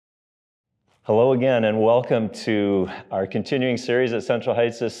Hello again, and welcome to our continuing series at Central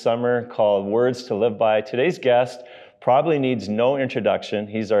Heights this summer called Words to Live By. Today's guest probably needs no introduction.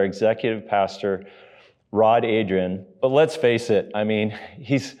 He's our executive pastor, Rod Adrian. But let's face it,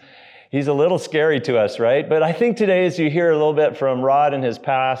 he's a little scary to us, right? But I think today, as you hear a little bit from Rod and his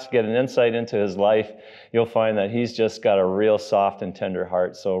past, get an insight into his life, you'll find that he's just got a real soft and tender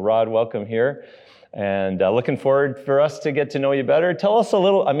heart. So Rod, welcome here. And looking forward for us to get to know you better. Tell us a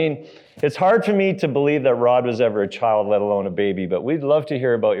little, it's hard for me to believe that Rod was ever a child, let alone a baby, but we'd love to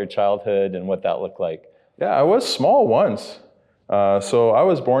hear about your childhood and what that looked like. Yeah, I was small once. So I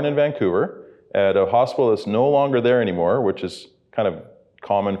was born in Vancouver at a hospital that's no longer there anymore, which is kind of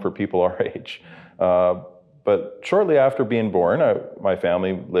common for people our age. But shortly after being born, my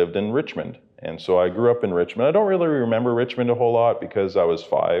family lived in Richmond. And so I grew up in Richmond. I don't really remember Richmond a whole lot because I was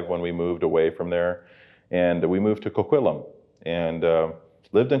 5 when we moved away from there. And we moved to Coquitlam and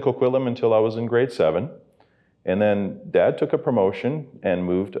lived in Coquitlam until I was in grade 7. And then Dad took a promotion and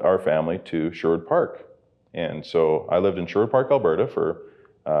moved our family to Sherwood Park. And so I lived in Sherwood Park, Alberta for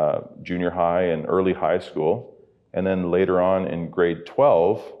junior high and early high school. And then later on in grade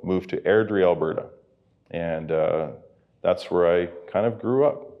 12, moved to Airdrie, Alberta. And that's where I kind of grew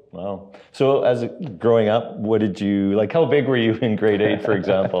up. Wow. So as growing up, how big were you in grade 8, for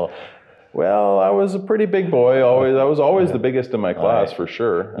example? Well, I was a pretty big boy. I was always the biggest in my class, for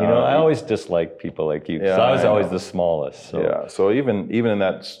sure. I always disliked people like you, because I was always the smallest. So. Yeah, so even in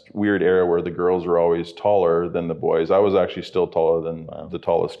that weird era where the girls were always taller than the boys, I was actually still taller than the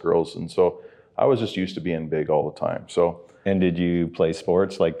tallest girls. And so I was just used to being big all the time. And did you play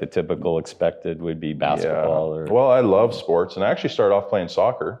sports like the typical expected would be basketball? Yeah. Well, I love sports, and I actually started off playing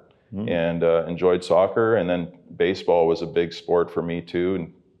soccer and enjoyed soccer, and then baseball was a big sport for me too,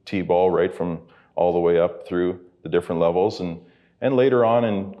 and t-ball right from all the way up through the different levels. And later on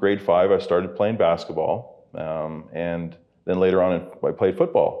in grade 5, I started playing basketball, and then later on I played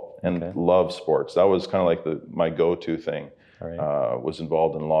football and loved sports. That was kind of like my go-to thing. Right. Was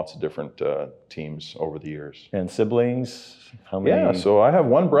involved in lots of different teams over the years. And siblings? How many? Yeah, so I have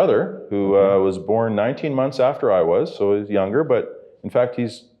one brother who was born 19 months after I was, so he's younger, but in fact,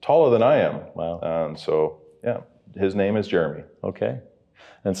 he's taller than I am. Wow. His name is Jeremy. Okay.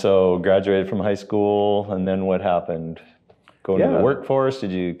 And so graduated from high school, and then what happened? Going to the workforce?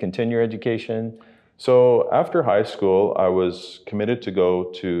 Did you continue your education? So after high school, I was committed to go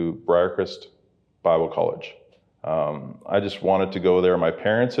to Briarcrest Bible College. I just wanted to go there. My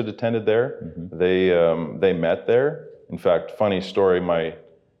parents had attended there. Mm-hmm. They met there. In fact, funny story, my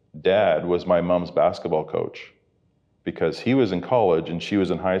dad was my mom's basketball coach because he was in college and she was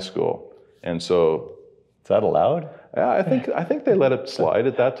in high school. And so... Is that allowed? Yeah, I think they let it slide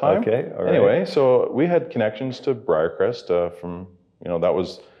at that time. Okay, all right. Anyway, so we had connections to Briarcrest from, that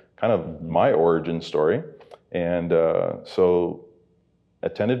was kind of my origin story. And so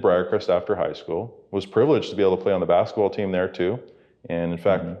attended Briarcrest after high school, was privileged to be able to play on the basketball team there too. And in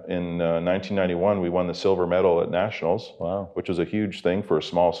fact, in 1991, we won the silver medal at Nationals, which was a huge thing for a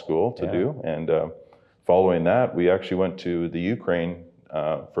small school to do. And following that, we actually went to the Ukraine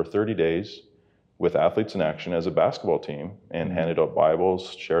for 30 days with Athletes in Action as a basketball team and handed out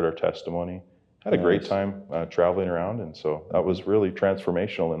Bibles, shared our testimony, had a great time traveling around. And so that was really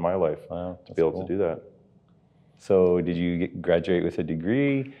transformational in my life to be able to do that. So did you graduate with a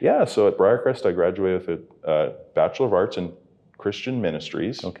degree? Yeah, so at Briarcrest, I graduated with a Bachelor of Arts in Christian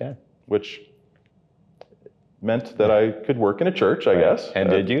Ministries, which meant that I could work in a church, I guess. And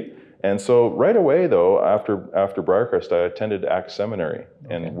did you? And so right away, though, after Briarcrest, I attended Acts Seminary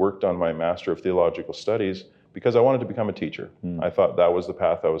and worked on my Master of Theological Studies because I wanted to become a teacher. I thought that was the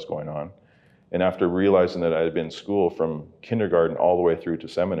path I was going on. And after realizing that I had been in school from kindergarten all the way through to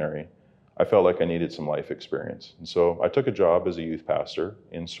seminary, I felt like I needed some life experience. And so I took a job as a youth pastor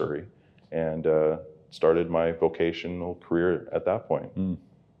in Surrey and started my vocational career at that point.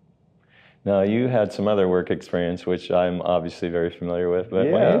 Now, you had some other work experience, which I'm obviously very familiar with, but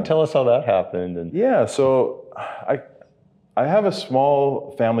why don't you tell us how that happened? Yeah, so I have a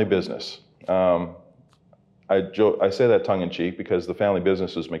small family business. I say that tongue-in-cheek because the family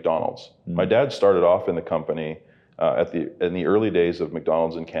business is McDonald's. My dad started off in the company in the early days of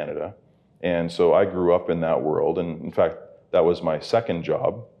McDonald's in Canada. And so I grew up in that world. And in fact, that was my second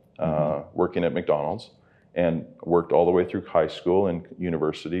job, working at McDonald's, and worked all the way through high school and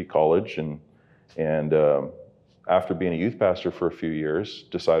university, college. And after being a youth pastor for a few years,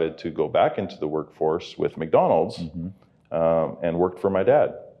 decided to go back into the workforce with McDonald's and worked for my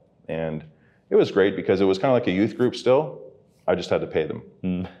dad. And it was great because it was kind of like a youth group still. I just had to pay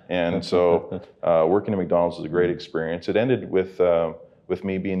them. And so working at McDonald's was a great experience. It ended with with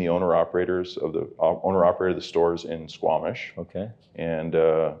me being the owner-operator of the stores in Squamish. Okay. And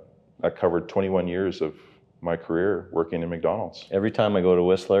that covered 21 years of my career working in McDonald's. Every time I go to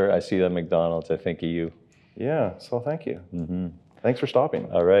Whistler, I see that McDonald's, I think of you. Yeah, so thank you. Thanks for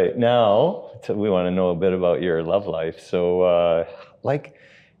stopping. All right. Now, we want to know a bit about your love life. So,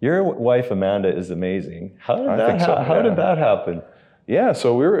 your wife, Amanda, is amazing. How did that happen? Yeah,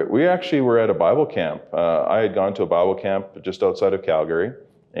 so we actually were at a Bible camp. I had gone to a Bible camp just outside of Calgary,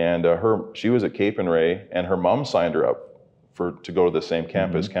 and she was at Cape and Ray, and her mom signed her up to go to the same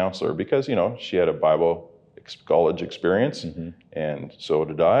camp as counselor because, she had a Bible college experience, and so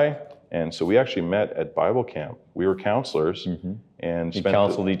did I. And so we actually met at Bible camp. We were counselors, and you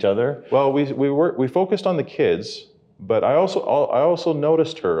counseled each other. Well, we focused on the kids, but I also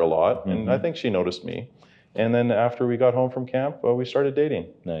noticed her a lot, and I think she noticed me. And then after we got home from camp, we started dating.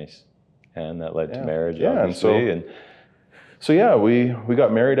 Nice, and that led to marriage. Yeah, obviously. We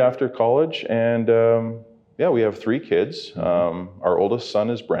got married after college, and we have 3 kids. Our oldest son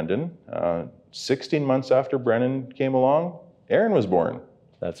is Brendan. 16 months after Brendan came along, Aaron was born.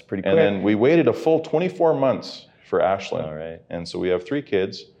 That's pretty quick. And then we waited a full 24 months for Ashlyn. All right. And so we have 3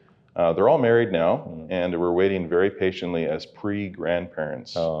 kids. They're all married now, and we're waiting very patiently as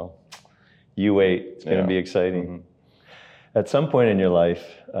pre-grandparents. Oh, you wait. It's going to be exciting. At some point in your life,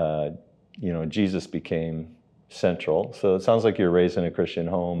 Jesus became central. So it sounds like you're raised in a Christian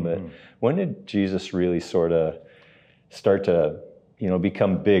home, but when did Jesus really sort of start to,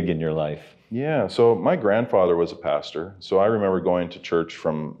 become big in your life? Yeah, so my grandfather was a pastor, so I remember going to church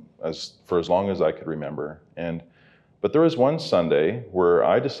for as long as I could remember. But there was one Sunday where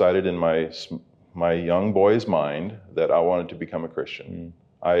I decided in my young boy's mind that I wanted to become a Christian.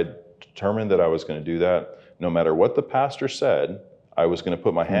 I had determined that I was going to do that. No matter what the pastor said, I was going to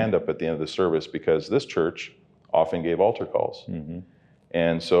put my hand up at the end of the service because this church often gave altar calls.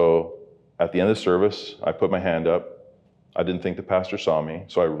 And so at the end of the service, I put my hand up. I didn't think the pastor saw me,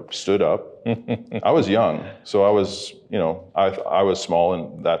 so I stood up. I was young, so I was, I was small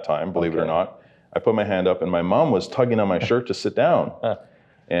in that time, believe it or not. I put my hand up, and my mom was tugging on my shirt to sit down.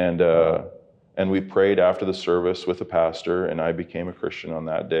 And we prayed after the service with the pastor, and I became a Christian on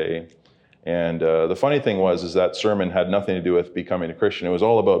that day. And the funny thing is that sermon had nothing to do with becoming a Christian. It was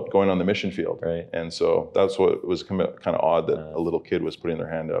all about going on the mission field. Right. And so that's what was kind of odd that a little kid was putting their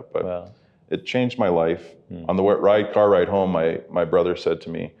hand up. But it changed my life. On the car ride home, my brother said to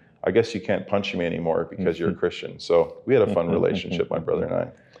me, "I guess you can't punch me anymore because you're a Christian." So we had a fun relationship, my brother and I.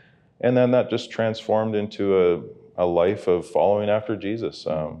 And then that just transformed into a life of following after Jesus.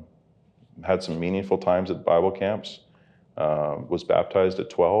 Had some meaningful times at Bible camps. Was baptized at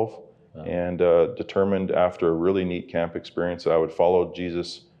 12. And determined after a really neat camp experience that I would follow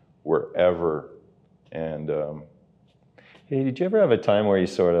Jesus wherever. And hey, did you ever have a time where you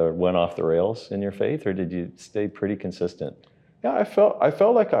sort of went off the rails in your faith, or did you stay pretty consistent? Yeah, I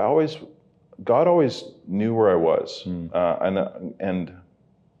felt like God always knew where I was, and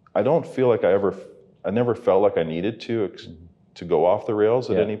I don't feel like I never felt like I needed to go off the rails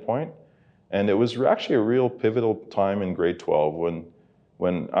at any point. And it was actually a real pivotal time in grade 12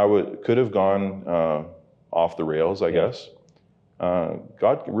 when I could have gone off the rails, I guess.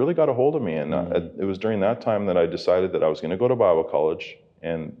 God really got a hold of me, and it was during that time that I decided that I was going to go to Bible college,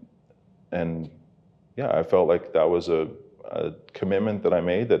 and I felt like that was a commitment that I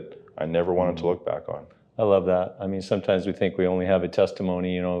made that I never wanted to look back on. I love that. I mean, sometimes we think we only have a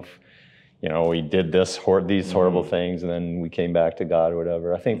testimony, we did these horrible things, and then we came back to God or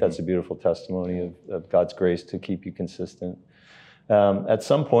whatever. I think that's a beautiful testimony of God's grace to keep you consistent. At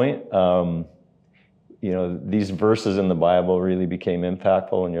some point, these verses in the Bible really became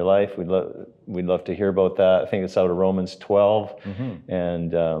impactful in your life. We'd love to hear about that. I think it's out of Romans 12.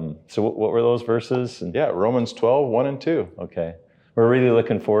 And so what were those verses? Romans 12, 1 and 2. Okay. We're really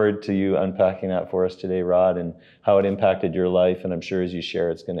looking forward to you unpacking that for us today, Rod, and how it impacted your life. And I'm sure as you share,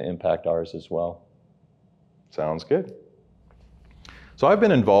 it's going to impact ours as well. Sounds good. So I've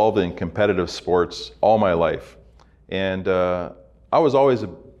been involved in competitive sports all my life. And I was always a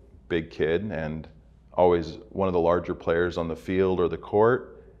big kid and always one of the larger players on the field or the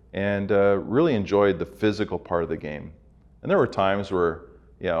court, and really enjoyed the physical part of the game. And there were times where,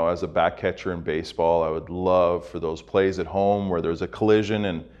 as a back catcher in baseball, I would love for those plays at home where there's a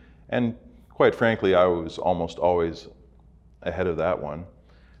collision, and quite frankly, I was almost always ahead of that one.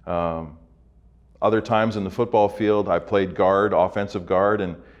 Other times in the football field, I played guard, offensive guard,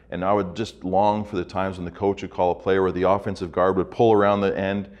 and I would just long for the times when the coach would call a play where the offensive guard would pull around the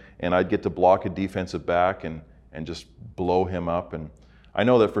end, and I'd get to block a defensive back and just blow him up. And I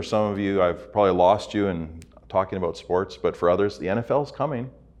know that for some of you, I've probably lost you and talking about sports, but for others, the NFL is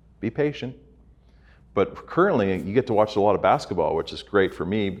coming. Be patient. But currently, you get to watch a lot of basketball, which is great for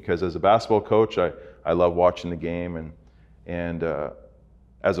me because as a basketball coach, I love watching the game. And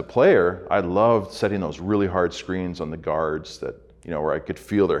as a player, I loved setting those really hard screens on the guards that, where I could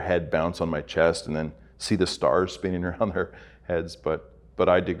feel their head bounce on my chest and then see the stars spinning around their heads. But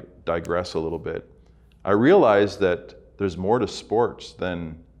I digress a little bit. I realized that there's more to sports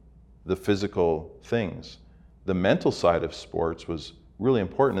than the physical things. The mental side of sports was really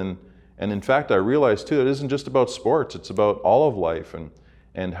important. And in fact, I realized too, it isn't just about sports, it's about all of life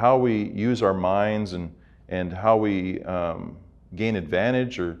and how we use our minds and how we gain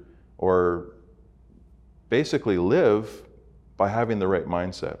advantage or basically live by having the right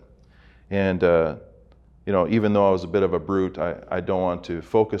mindset. And even though I was a bit of a brute, I don't want to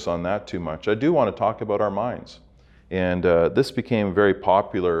focus on that too much. I do want to talk about our minds. And this became very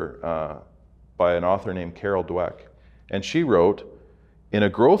popular by an author named Carol Dweck. And she wrote, in a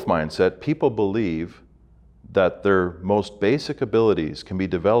growth mindset, people believe that their most basic abilities can be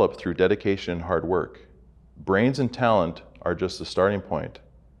developed through dedication and hard work. Brains and talent are just the starting point.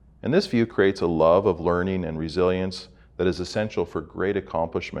 And this view creates a love of learning and resilience that is essential for great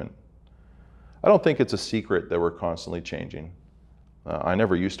accomplishment. I don't think it's a secret that we're constantly changing. I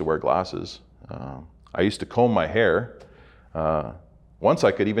never used to wear glasses. I used to comb my hair. Once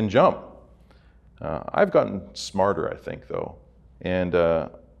I could even jump. I've gotten smarter, I think, though. And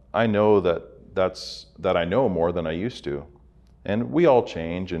I know that I know more than I used to. And we all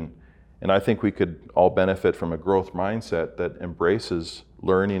change, and I think we could all benefit from a growth mindset that embraces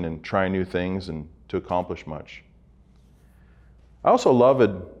learning and trying new things and to accomplish much. I also love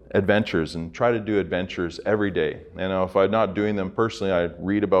adventures and try to do adventures every day. If I'm not doing them personally, I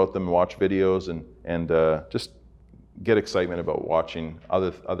read about them, watch videos, and just get excitement about watching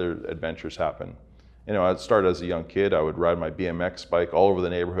other adventures happen. I started as a young kid. I would ride my BMX bike all over the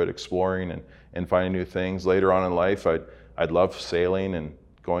neighborhood, exploring and finding new things. Later on in life, I'd love sailing and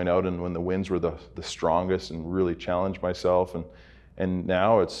going out and when the winds were the strongest and really challenge myself. And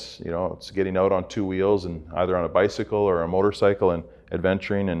now it's getting out on two wheels and either on a bicycle or a motorcycle and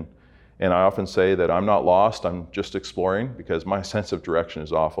adventuring. And I often say that I'm not lost, I'm just exploring because my sense of direction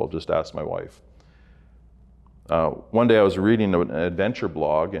is awful. Just ask my wife. One day I was reading an adventure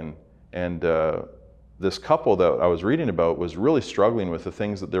blog and this couple that I was reading about was really struggling with the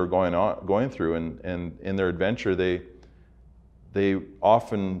things that they were going through, and in their adventure, they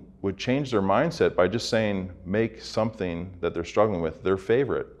often would change their mindset by just saying, make something that they're struggling with their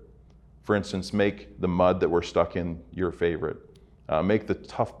favorite. For instance, make the mud that we're stuck in your favorite. Make the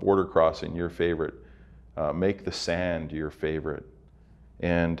tough border crossing your favorite. Make the sand your favorite.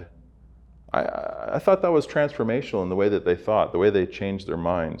 And I thought that was transformational in the way that they thought, the way they changed their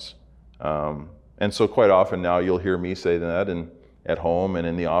minds. And so quite often now you'll hear me say that at home and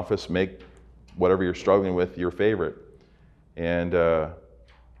in the office, make whatever you're struggling with your favorite. And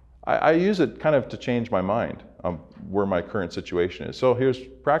I use it kind of to change my mind where my current situation is. So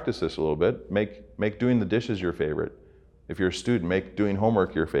practice this a little bit. Make doing the dishes your favorite. If you're a student, make doing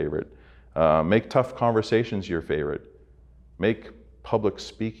homework your favorite. Make tough conversations your favorite. Make public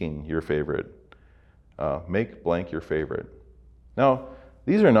speaking your favorite. Make blank your favorite. Now,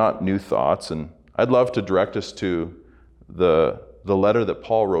 these are not new thoughts, and I'd love to direct us to the letter that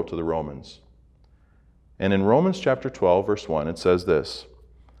Paul wrote to the Romans. And in Romans chapter 12, verse 1, it says this,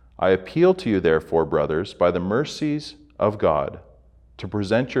 I appeal to you, therefore, brothers, by the mercies of God, to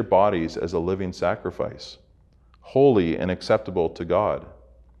present your bodies as a living sacrifice, holy and acceptable to God,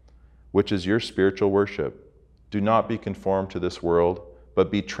 which is your spiritual worship. Do not be conformed to this world, but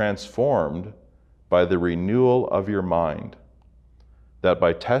be transformed by the renewal of your mind, that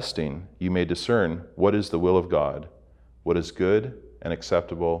by testing you may discern what is the will of God, what is good and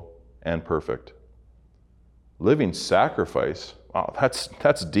acceptable and perfect. Living sacrifice, wow,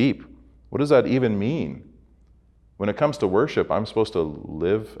 that's deep. What does that even mean? When it comes to worship, I'm supposed to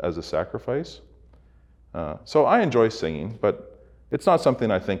live as a sacrifice? So I enjoy singing, but it's not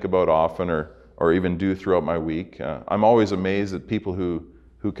something I think about often or even do throughout my week. I'm always amazed at people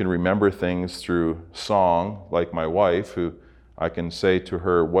who can remember things through song, like my wife, who I can say to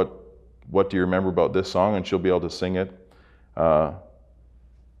her, what do you remember about this song? And she'll be able to sing it. But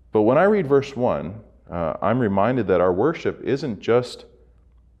when I read verse 1, I'm reminded that our worship isn't just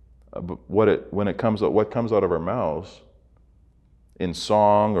what comes out of our mouths in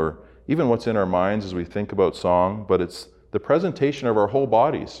song or even what's in our minds as we think about song, but it's the presentation of our whole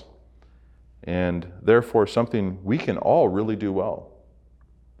bodies, and therefore something we can all really do well.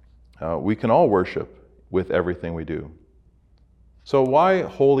 We can all worship with everything we do. So why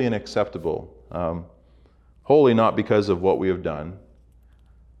holy and acceptable? Holy not because of what we have done,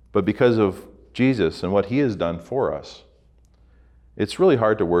 but because of Jesus and what he has done for us. It's really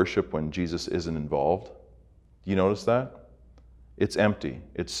hard to worship when Jesus isn't involved. Do you notice that? It's empty.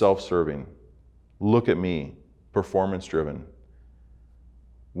 It's self-serving. Look at me, performance-driven.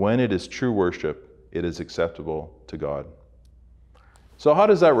 When it is true worship, it is acceptable to God. So how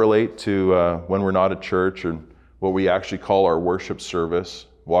does that relate to when we're not at church or what we actually call our worship service,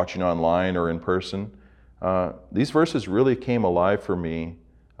 watching online or in person? These verses really came alive for me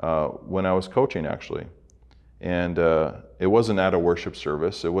when I was coaching, actually. And it wasn't at a worship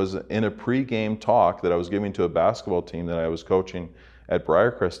service. It was in a pre-game talk that I was giving to a basketball team that I was coaching at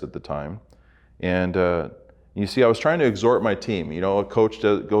Briarcrest at the time. And you see, I was trying to exhort my team. You know, a coach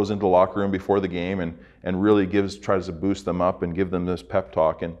goes into the locker room before the game and really tries to boost them up and give them this pep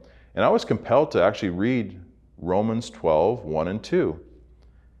talk. And I was compelled to actually read Romans 12, 1 and 2.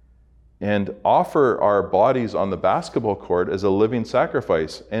 And offer our bodies on the basketball court as a living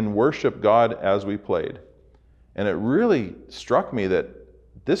sacrifice and worship God as we played. And it really struck me that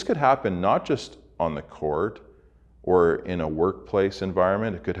this could happen not just on the court or in a workplace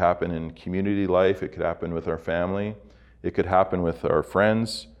environment. It could happen in community life. It could happen with our family. It could happen with our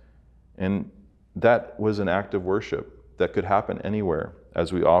friends. And that was an act of worship that could happen anywhere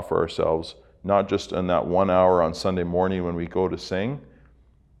as we offer ourselves, not just in that 1 hour on Sunday morning when we go to sing,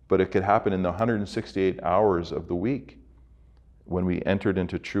 but it could happen in the 168 hours of the week when we entered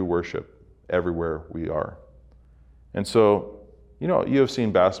into true worship everywhere we are. And so, you know, you have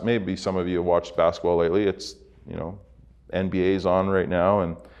seen maybe some of you have watched basketball lately. It's, you know, NBA's on right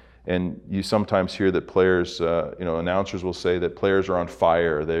now, and you sometimes hear that players, announcers will say that players are on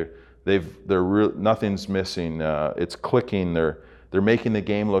fire. Nothing's missing. It's clicking. They're making the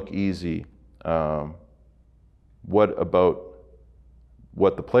game look easy. What about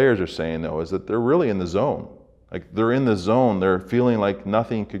what the players are saying, though, is that they're really in the zone. Like, they're in the zone. They're feeling like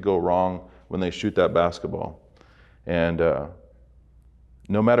nothing could go wrong when they shoot that basketball. And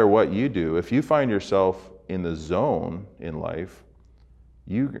no matter what you do, if you find yourself in the zone in life,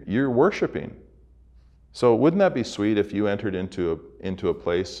 you're worshiping. So wouldn't that be sweet if you entered into a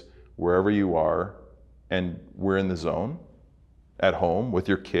place wherever you are and we're in the zone? At home, with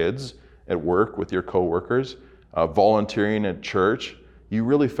your kids, at work, with your coworkers, volunteering at church, you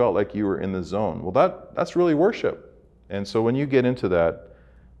really felt like you were in the zone. Well, that's really worship. And so when you get into that,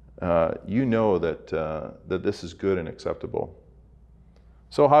 you know that this is good and acceptable.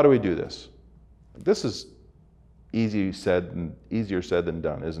 So how do we do this? This is easier said than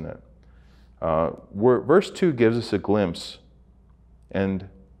done, isn't it? Verse 2 gives us a glimpse, and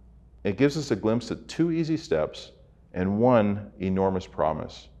it gives us a glimpse at 2 easy steps and 1 enormous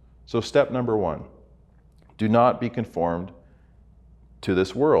promise. So step number 1, do not be conformed to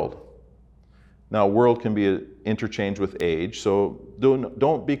this world. Now, world can be interchanged with age, so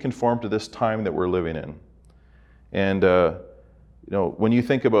don't be conformed to this time that we're living in. And when you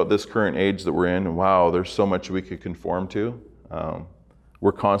think about this current age that we're in, wow, there's so much we could conform to.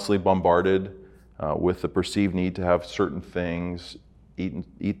 We're constantly bombarded with the perceived need to have certain things,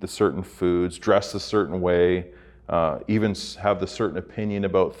 eat the certain foods, dress a certain way, even have the certain opinion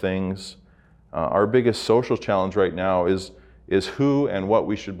about things. Our biggest social challenge right now is who and what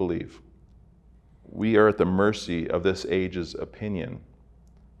we should believe. We are at the mercy of this age's opinion.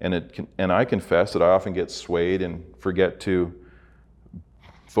 And I confess that I often get swayed and forget to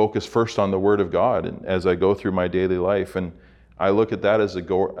focus first on the Word of God and as I go through my daily life. And I look at that as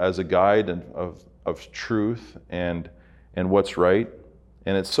a guide of truth and what's right.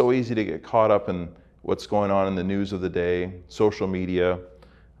 And it's so easy to get caught up in what's going on in the news of the day, social media,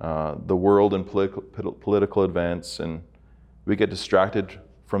 the world and political events, and we get distracted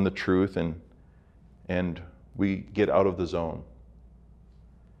from the truth and we get out of the zone.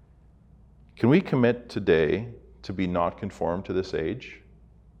 Can we commit today to be not conformed to this age?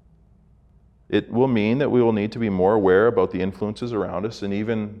 It will mean that we will need to be more aware about the influences around us and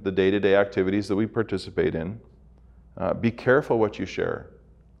even the day-to-day activities that we participate in. Be careful what you share.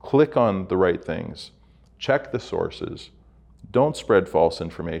 Click on the right things. Check the sources. Don't spread false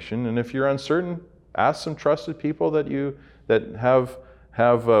information. And if you're uncertain, ask some trusted people that have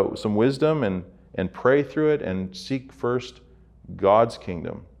some wisdom and pray through it and seek first God's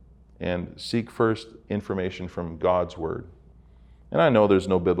kingdom and seek first information from God's Word. And I know there's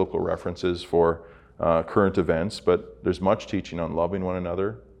no biblical references for current events, but there's much teaching on loving one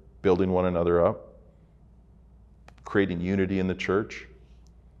another, building one another up, creating unity in the church,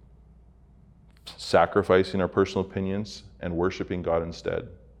 sacrificing our personal opinions, and worshiping God instead.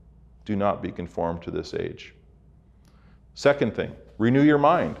 Do not be conformed to this age. Second thing, renew your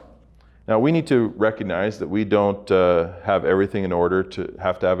mind. Now, we need to recognize that we don't have everything in order to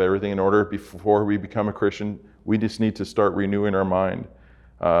have everything in order before we become a Christian. We just need to start renewing our mind.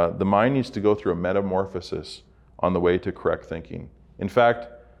 The mind needs to go through a metamorphosis on the way to correct thinking. In fact,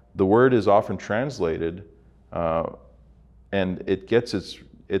 the word is often translated, and it gets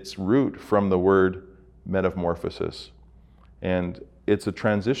its root from the word metamorphosis. And it's a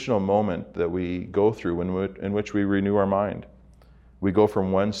transitional moment that we go through in which we renew our mind. We go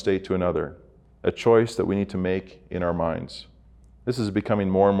from one state to another, a choice that we need to make in our minds. This is becoming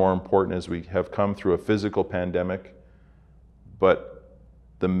more and more important as we have come through a physical pandemic, but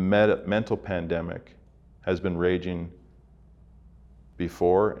the mental pandemic has been raging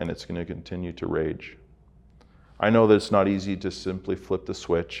before, and it's going to continue to rage. I know that it's not easy to simply flip the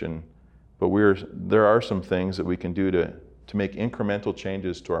switch, but there are some things that we can do to make incremental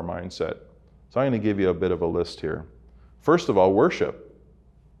changes to our mindset. So I'm going to give you a bit of a list here. First of all, worship.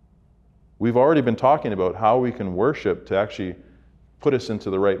 We've already been talking about how we can worship to actually put us into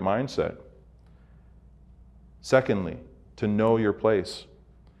the right mindset. Secondly, to know your place.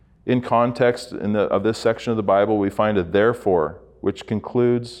 In context of this section of the Bible, we find a therefore, which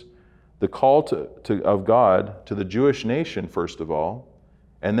concludes the call of God to the Jewish nation, first of all,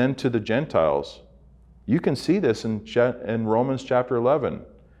 and then to the Gentiles. You can see this in Romans chapter 11.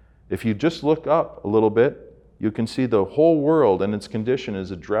 If you just look up a little bit, you can see the whole world and its condition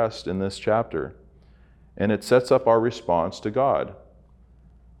is addressed in this chapter. And it sets up our response to God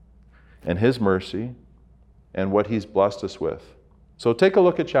and His mercy and what He's blessed us with. So take a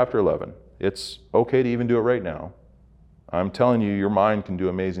look at chapter 11. It's okay to even do it right now. I'm telling you, your mind can do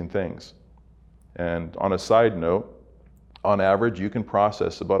amazing things. And on a side note, on average, you can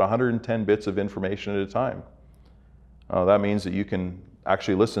process about 110 bits of information at a time. That means that you can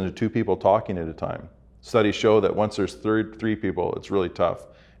actually listen to two people talking at a time. Studies show that once there's three people, it's really tough.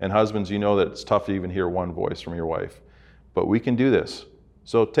 And husbands, you know that it's tough to even hear one voice from your wife. But we can do this.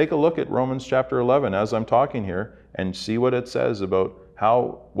 So take a look at Romans chapter 11 as I'm talking here and see what it says about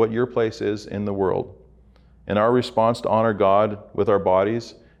what your place is in the world. And our response to honor God with our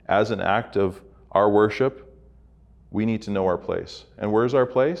bodies as an act of our worship, we need to know our place. And where's our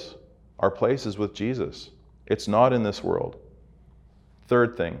place? Our place is with Jesus. It's not in this world.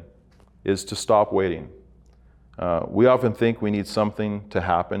 Third thing is to stop waiting. We often think we need something to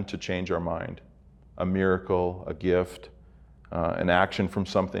happen to change our mind. A miracle, a gift, an action from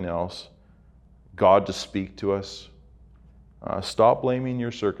something else, God to speak to us. Stop blaming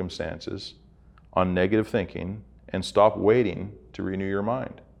your circumstances on negative thinking and stop waiting to renew your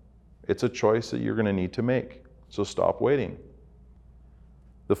mind. It's a choice that you're going to need to make. So stop waiting.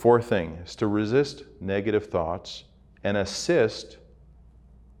 The fourth thing is to resist negative thoughts and assist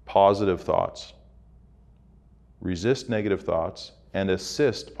positive thoughts. Resist negative thoughts and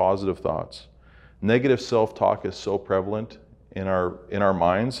assist positive thoughts. Negative self-talk is so prevalent in our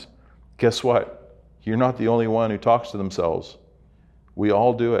minds. Guess what? You're not the only one who talks to themselves. We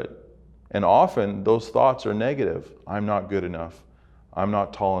all do it. And often those thoughts are negative. I'm not good enough. I'm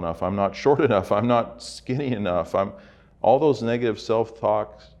not tall enough. I'm not short enough. I'm not skinny enough. All those negative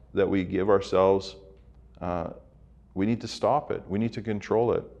self-talks that we give ourselves, we need to stop it. We need to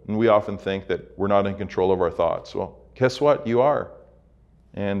control it. And we often think that we're not in control of our thoughts. Well, guess what? You are.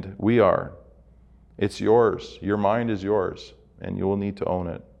 And we are. It's yours. Your mind is yours. And you will need to own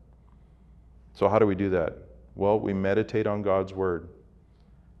it. So how do we do that? Well, we meditate on God's Word.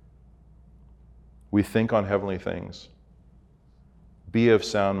 We think on heavenly things. Be of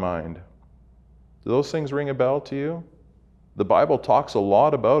sound mind. Do those things ring a bell to you? The Bible talks a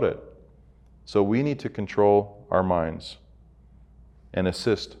lot about it. So we need to control our minds and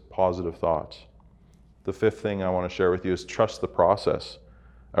assist positive thoughts. The fifth thing I want to share with you is trust the process.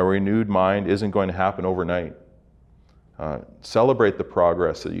 A renewed mind isn't going to happen overnight. Celebrate the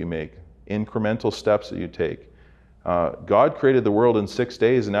progress that you make, incremental steps that you take. God created the world in 6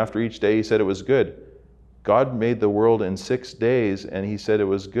 days, and after each day He said it was good. God made the world in 6 days, and He said it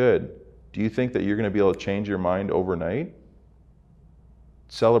was good. Do you think that you're going to be able to change your mind overnight?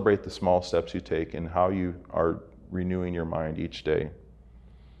 Celebrate the small steps you take and how you are renewing your mind each day.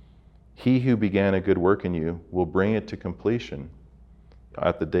 He who began a good work in you will bring it to completion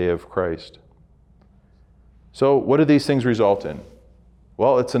at the day of Christ. So what do these things result in?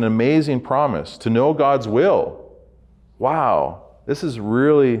 Well, it's an amazing promise to know God's will. Wow, this has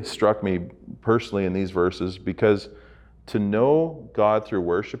really struck me personally in these verses, because to know God through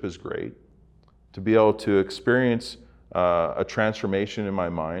worship is great. To be able to experience a transformation in my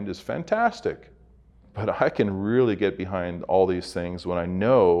mind is fantastic. But I can really get behind all these things when I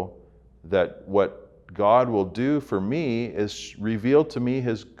know that what God will do for me is reveal to me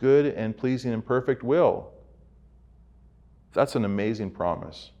his good and pleasing and perfect will. That's an amazing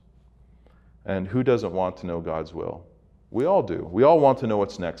promise. And who doesn't want to know God's will? We all do. We all want to know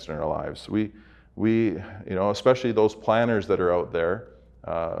what's next in our lives. We especially those planners that are out there,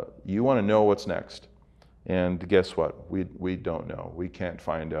 you want to know what's next. And guess what? We don't know. We can't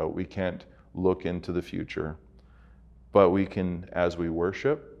find out. We can't look into the future. But we can, as we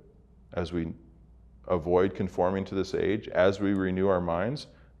worship, as we avoid conforming to this age, as we renew our minds,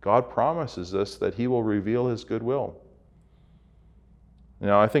 God promises us that he will reveal his good will.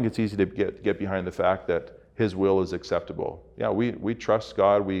 Now, I think it's easy to get behind the fact that his will is acceptable. Yeah, we trust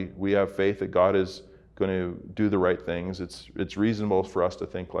God. We have faith that God is going to do the right things. It's reasonable for us to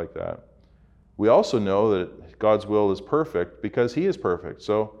think like that. We also know that God's will is perfect because he is perfect.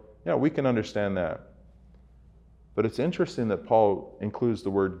 So, yeah, we can understand that. But it's interesting that Paul includes the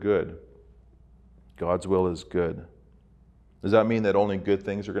word good. God's will is good. Does that mean that only good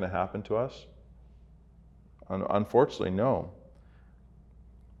things are going to happen to us? Unfortunately, no.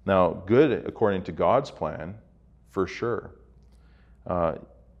 Now, good according to God's plan, for sure.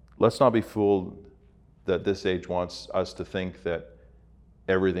 Let's not be fooled that this age wants us to think that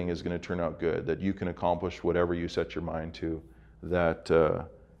everything is going to turn out good, that you can accomplish whatever you set your mind to, that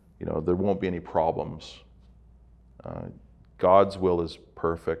there won't be any problems. God's will is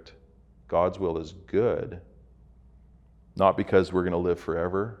perfect. God's will is good, not because we're going to live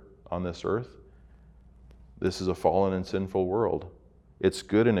forever on this earth. This is a fallen and sinful world. It's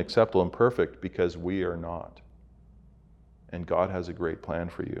good and acceptable and perfect because we are not. And God has a great plan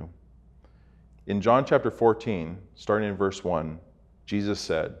for you. In John chapter 14, starting in verse 1, Jesus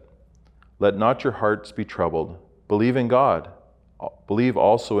said, "Let not your hearts be troubled. Believe in God. Believe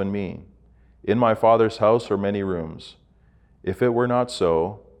also in me. In my Father's house are many rooms. If it were not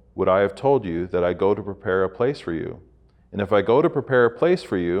so, would I have told you that I go to prepare a place for you? And if I go to prepare a place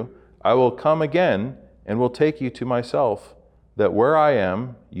for you, I will come again and will take you to myself, that where I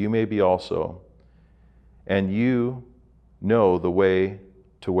am, you may be also. And you know the way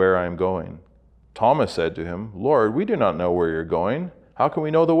to where I am going." Thomas said to him, "Lord, we do not know where you're going. How can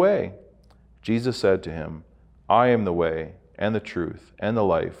we know the way?" Jesus said to him, "I am the way and the truth and the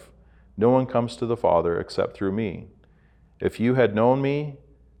life. No one comes to the Father except through me. If you had known me,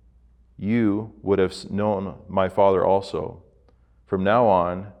 you would have known my Father also. From now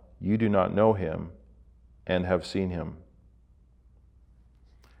on, you do not know him and have seen him."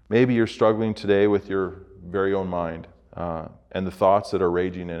 Maybe you're struggling today with your very own mind and the thoughts that are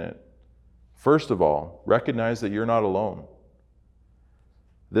raging in it. First of all, recognize that you're not alone.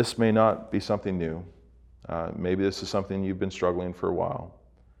 This may not be something new. Maybe this is something you've been struggling for a while.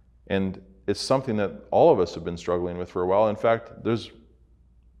 And it's something that all of us have been struggling with for a while. In fact, there's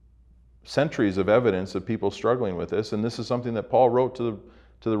centuries of evidence of people struggling with this, and this is something that Paul wrote to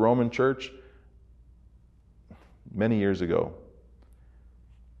the Roman church many years ago.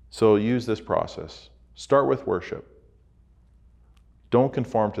 So use this process. Start with worship. Don't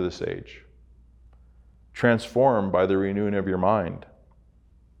conform to this age. Transform by the renewing of your mind,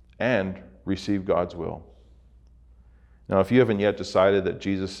 and receive God's will. Now, if you haven't yet decided that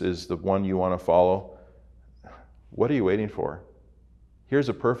Jesus is the one you want to follow, what are you waiting for? Here's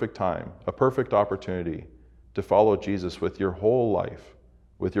a perfect time, a perfect opportunity to follow Jesus with your whole life,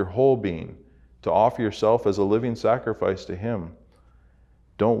 with your whole being, to offer yourself as a living sacrifice to him.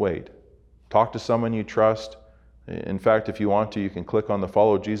 Don't wait. Talk to someone you trust. In fact, if you want to, you can click on the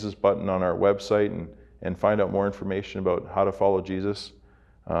Follow Jesus button on our website and find out more information about how to follow Jesus.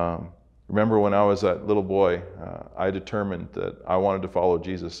 Remember when I was that little boy, I determined that I wanted to follow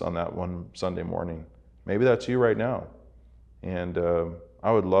Jesus on that one Sunday morning. Maybe that's you right now. And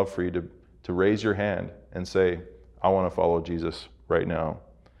I would love for you to raise your hand and say, I want to follow Jesus right now.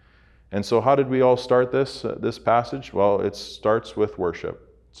 And so how did we all start this passage? Well, it starts with worship.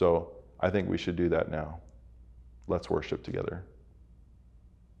 So I think we should do that now. Let's worship together.